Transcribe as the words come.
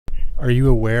Are you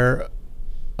aware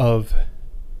of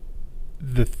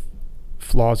the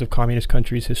flaws of communist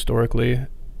countries historically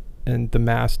and the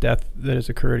mass death that has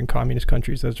occurred in communist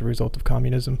countries as a result of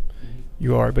communism? Mm-hmm.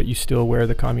 You are, but you still wear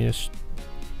the communist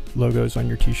logos on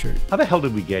your t-shirt. How the hell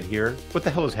did we get here? What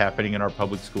the hell is happening in our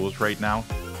public schools right now?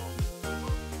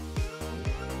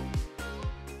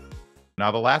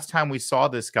 Now, the last time we saw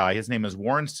this guy, his name is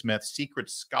Warren Smith, Secret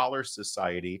Scholar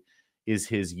Society is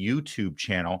his YouTube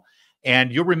channel.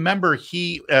 And you'll remember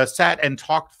he sat and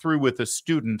talked through with a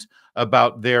student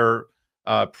about their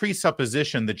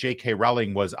presupposition that J.K.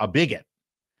 Rowling was a bigot.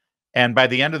 And by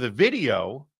the end of the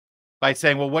video, by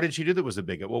saying, well, what did she do that was a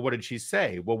bigot? Well, what did she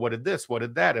say? Well, what did this? What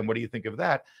did that? And what do you think of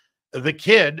that? The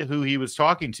kid who he was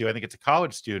talking to, I think it's a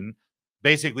college student,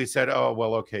 basically said, oh,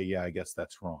 well, okay, yeah, I guess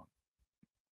that's wrong.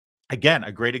 Again,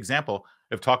 a great example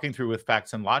of talking through with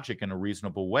facts and logic in a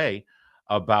reasonable way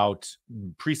about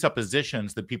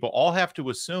presuppositions that people all have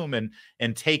to assume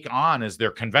and take on as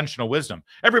their conventional wisdom.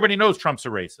 Everybody knows Trump's a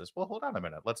racist. Well, hold on a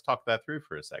minute. Let's talk that through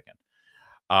for a second.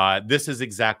 This is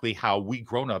exactly how we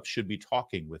grown-ups should be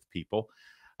talking with people.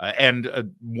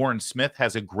 And Warren Smith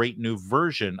has a great new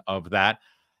version of that.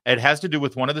 It has to do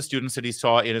with one of the students that he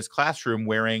saw in his classroom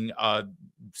wearing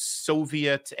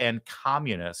Soviet and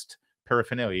communist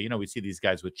paraphernalia. You know, we see these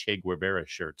guys with Che Guevara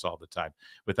shirts all the time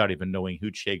without even knowing who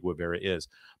Che Guevara is.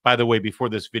 By the way, before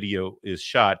this video is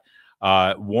shot,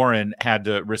 Warren had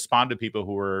to respond to people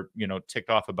who were, ticked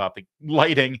off about the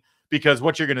lighting, because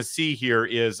what you're going to see here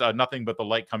is nothing but the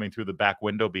light coming through the back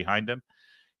window behind him.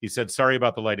 He said, sorry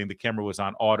about the lighting. The camera was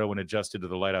on auto and adjusted to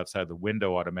the light outside the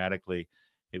window automatically.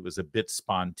 It was a bit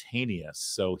spontaneous.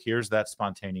 So here's that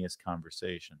spontaneous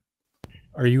conversation.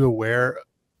 Are you aware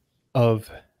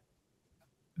of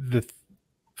the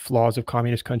flaws of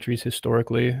communist countries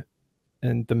historically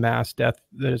and the mass death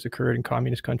that has occurred in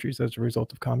communist countries as a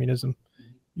result of communism?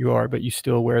 You are, but you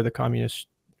still wear the communist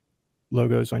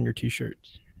logos on your t-shirt.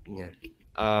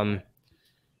 Yeah.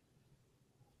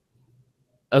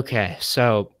 Okay,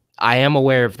 so I am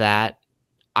aware of that.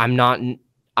 I'm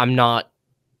not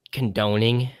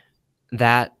condoning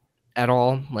that at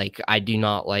all. Like, I do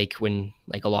not like when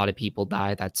a lot of people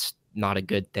die. That's not a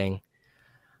good thing.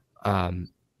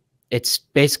 It's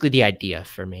basically the idea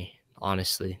for me,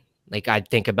 honestly. Like, I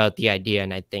think about the idea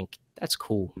and I think that's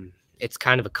cool. It's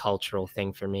kind of a cultural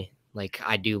thing for me. Like,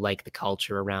 I do like the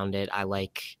culture around it. I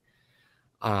like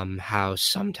how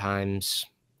sometimes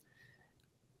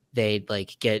they'd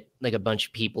get a bunch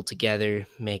of people together,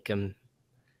 make them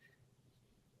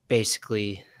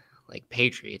basically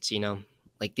patriots,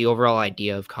 like the overall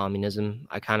idea of communism.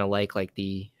 I kind of like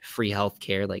the free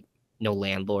healthcare, no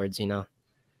landlords,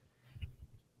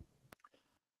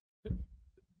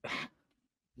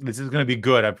 This is going to be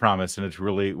good, I promise, and it's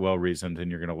really well reasoned,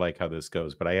 and you're going to like how this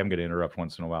goes. But I am going to interrupt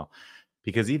once in a while,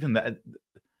 because even that,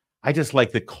 I just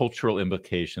like the cultural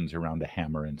implications around the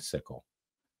hammer and sickle.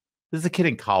 This is a kid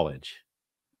in college.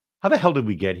 How the hell did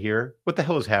we get here? What the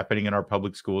hell is happening in our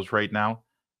public schools right now?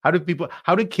 How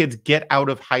do kids get out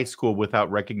of high school without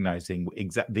recognizing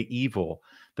the evil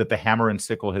that the hammer and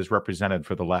sickle has represented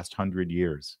for the last 100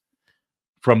 years?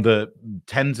 From the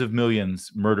tens of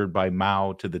millions murdered by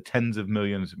Mao, to the tens of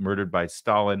millions murdered by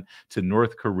Stalin, to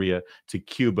North Korea, to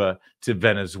Cuba, to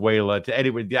Venezuela, to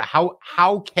anywhere.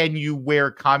 How can you wear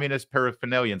communist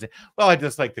paraphernalia and say, well, I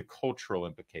just like the cultural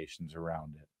implications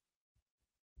around it?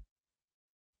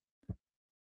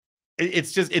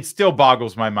 It still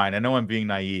boggles my mind. I know I'm being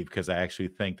naive, because I actually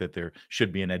think that there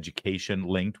should be an education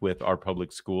linked with our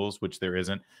public schools, which there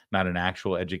isn't. Not an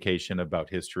actual education about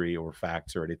history or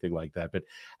facts or anything like that. But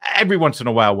every once in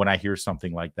a while, when I hear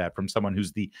something like that from someone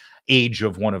who's the age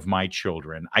of one of my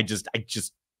children, I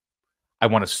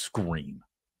want to scream.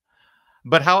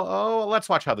 But let's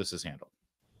watch how this is handled.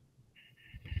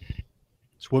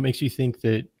 So what makes you think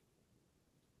that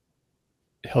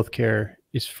healthcare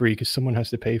is free? Because someone has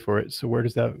to pay for it. So where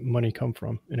does that money come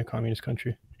from in a communist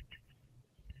country?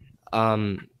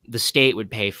 The state would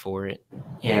pay for it.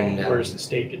 And where does the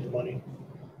state get the money?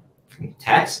 From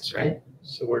taxes, right?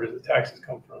 So where does the taxes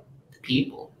come from? The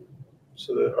people.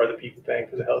 So are the people paying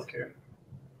for the healthcare?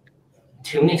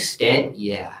 To an extent,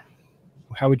 yeah.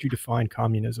 How would you define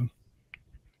communism?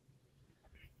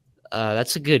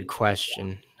 That's a good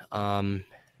question.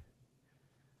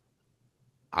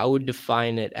 I would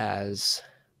define it as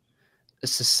a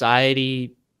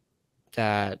society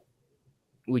that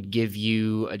would give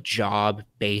you a job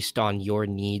based on your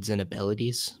needs and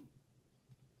abilities.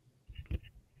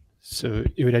 So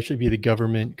it would actually be the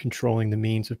government controlling the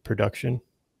means of production?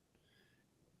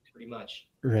 Pretty much.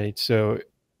 Right. So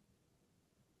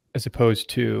as opposed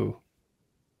to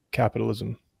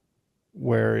capitalism.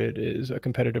 where it is a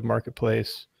competitive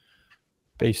marketplace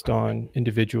based on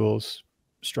individuals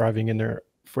striving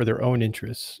for their own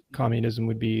interests. Communism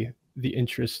would be the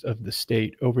interest of the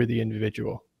state over the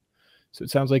individual. So it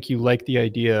sounds like you like the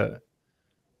idea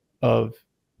of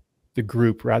the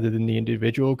group rather than the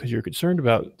individual because you're concerned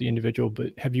about the individual,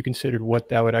 but have you considered what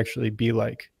that would actually be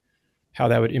like, how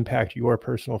that would impact your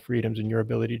personal freedoms and your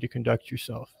ability to conduct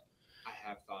yourself? I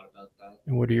have thought about that.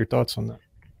 And what are your thoughts on that?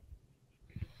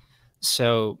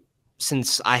 So,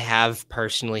 since I have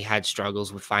personally had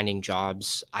struggles with finding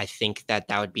jobs, I think that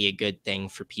that would be a good thing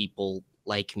for people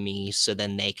like me, so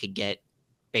then they could get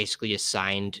basically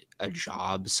assigned a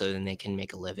job so then they can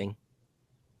make a living.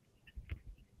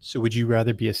 So would you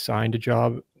rather be assigned a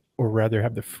job or rather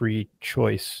have the free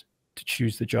choice to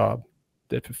choose the job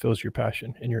that fulfills your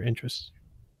passion and your interests?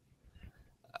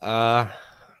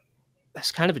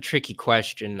 That's kind of a tricky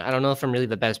question. I don't know if I'm really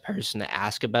the best person to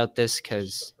ask about this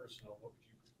because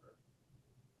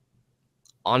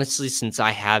honestly, since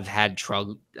I have had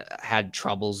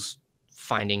troubles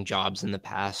finding jobs in the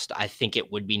past, I think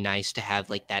it would be nice to have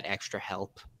like that extra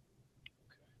help.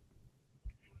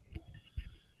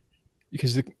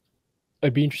 Because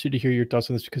I'd be interested to hear your thoughts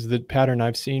on this because the pattern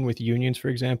I've seen with unions, for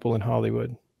example, in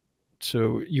Hollywood.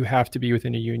 So you have to be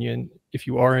within a union. If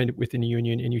you are within a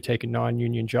union and you take a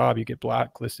non-union job, you get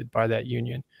blacklisted by that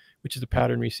union, which is a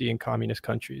pattern we see in communist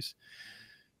countries.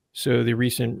 So the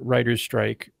recent writers'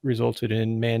 strike resulted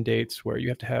in mandates where you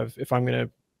have to have, if I'm going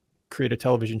to create a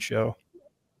television show,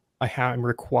 I'm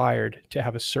required to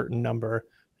have a certain number,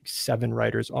 7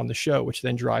 writers on the show, which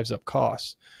then drives up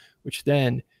costs, which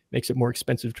then makes it more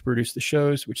expensive to produce the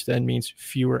shows, which then means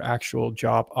fewer actual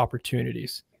job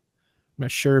opportunities. I'm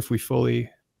not sure if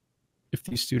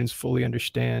these students fully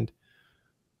understand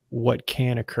what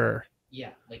can occur. Yeah,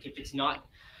 like if it's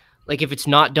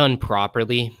not done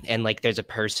properly and like there's a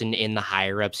person in the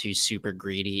higher ups who's super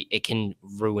greedy, it can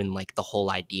ruin like the whole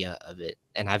idea of it.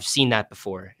 And I've seen that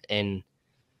before in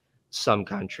some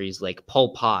countries. Like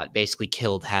Pol Pot basically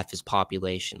killed half his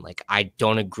population. Like I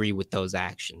don't agree with those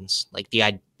actions. Like the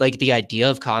idea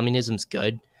of communism's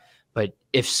good, but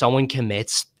if someone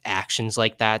commits actions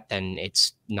like that, then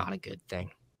it's not a good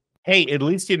thing. Hey, at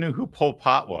least you knew who Pol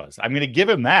Pot was. I'm going to give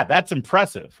him that. That's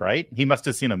impressive, right? He must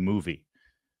have seen a movie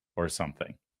or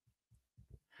something.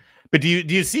 But do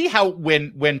you see how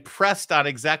when pressed on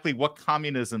exactly what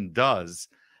communism does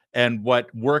and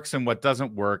what works and what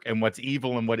doesn't work and what's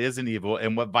evil and what isn't evil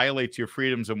and what violates your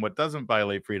freedoms and what doesn't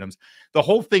violate freedoms, the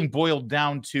whole thing boiled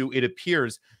down to, it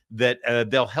appears that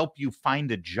they'll help you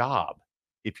find a job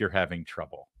if you're having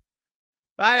trouble.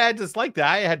 I just like that.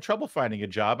 I had trouble finding a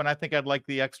job, and I think I'd like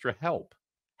the extra help.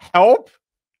 Help?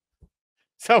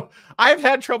 So I've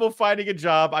had trouble finding a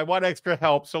job. I want extra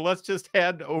help. So let's just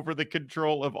hand over the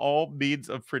control of all means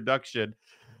of production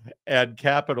and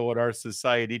capital in our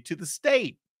society to the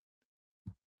state.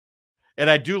 And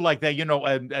I do like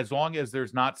that, as long as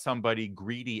there's not somebody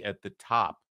greedy at the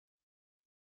top.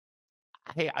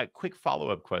 Hey, a quick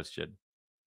follow-up question.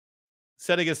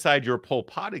 Setting aside your Pol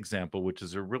Pot example, which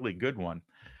is a really good one,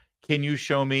 can you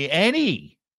show me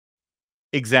any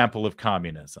example of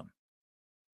communism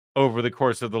over the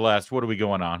course of the last, what are we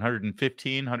going on,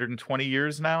 115, 120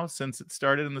 years now since it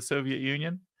started in the Soviet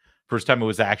Union? First time it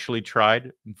was actually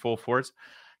tried in full force.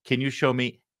 Can you show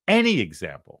me any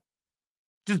example,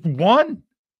 just one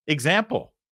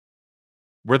example,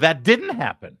 where that didn't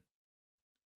happen?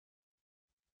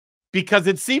 Because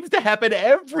it seems to happen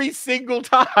every single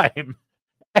time,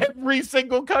 every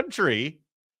single country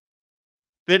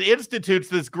that institutes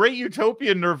this great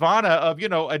utopian nirvana of,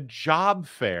 a job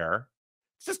fair.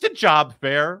 It's just a job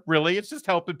fair, really. It's just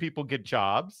helping people get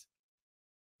jobs.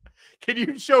 Can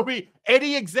you show me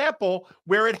any example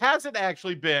where it hasn't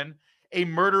actually been a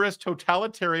murderous,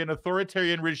 totalitarian,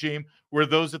 authoritarian regime where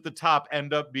those at the top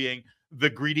end up being the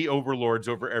greedy overlords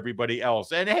over everybody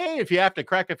else? And hey, if you have to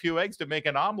crack a few eggs to make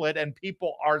an omelet and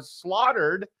people are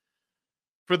slaughtered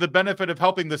for the benefit of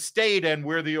helping the state, and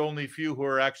we're the only few who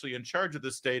are actually in charge of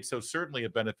the state, so certainly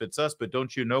it benefits us, but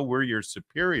don't you know we're your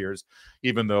superiors,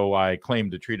 even though I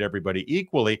claim to treat everybody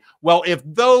equally? Well, if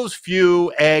those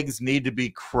few eggs need to be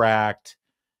cracked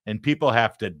and people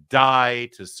have to die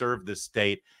to serve the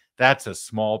state, that's a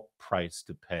small price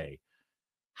to pay.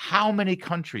 How many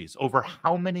countries, over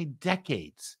how many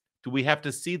decades do we have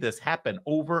to see this happen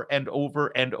over and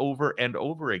over and over and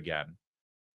over again?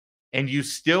 And you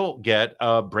still get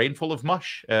a brain full of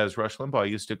mush, as Rush Limbaugh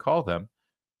used to call them,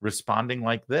 responding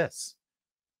like this.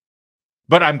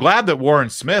 But I'm glad that Warren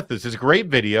Smith, this is a great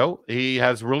video. He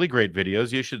has really great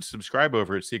videos. You should subscribe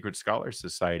over at Secret Scholar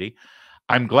Society.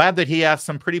 I'm glad that he asked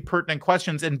some pretty pertinent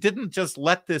questions and didn't just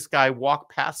let this guy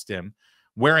walk past him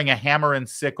wearing a hammer and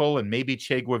sickle and maybe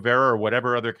Che Guevara or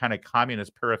whatever other kind of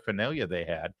communist paraphernalia they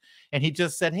had. And he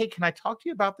just said, hey, can I talk to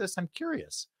you about this? I'm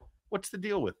curious. What's the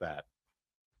deal with that?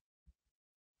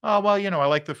 Oh, well, you know, I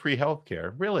like the free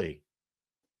healthcare. Really?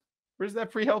 Where's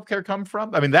that free healthcare come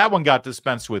from? I mean, that one got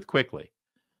dispensed with quickly.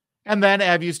 And then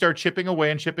as you start chipping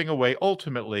away and chipping away,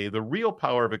 ultimately, the real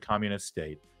power of a communist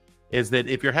state is that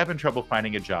if you're having trouble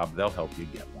finding a job, they'll help you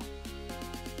get one.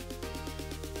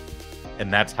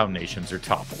 And that's how nations are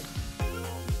toppled.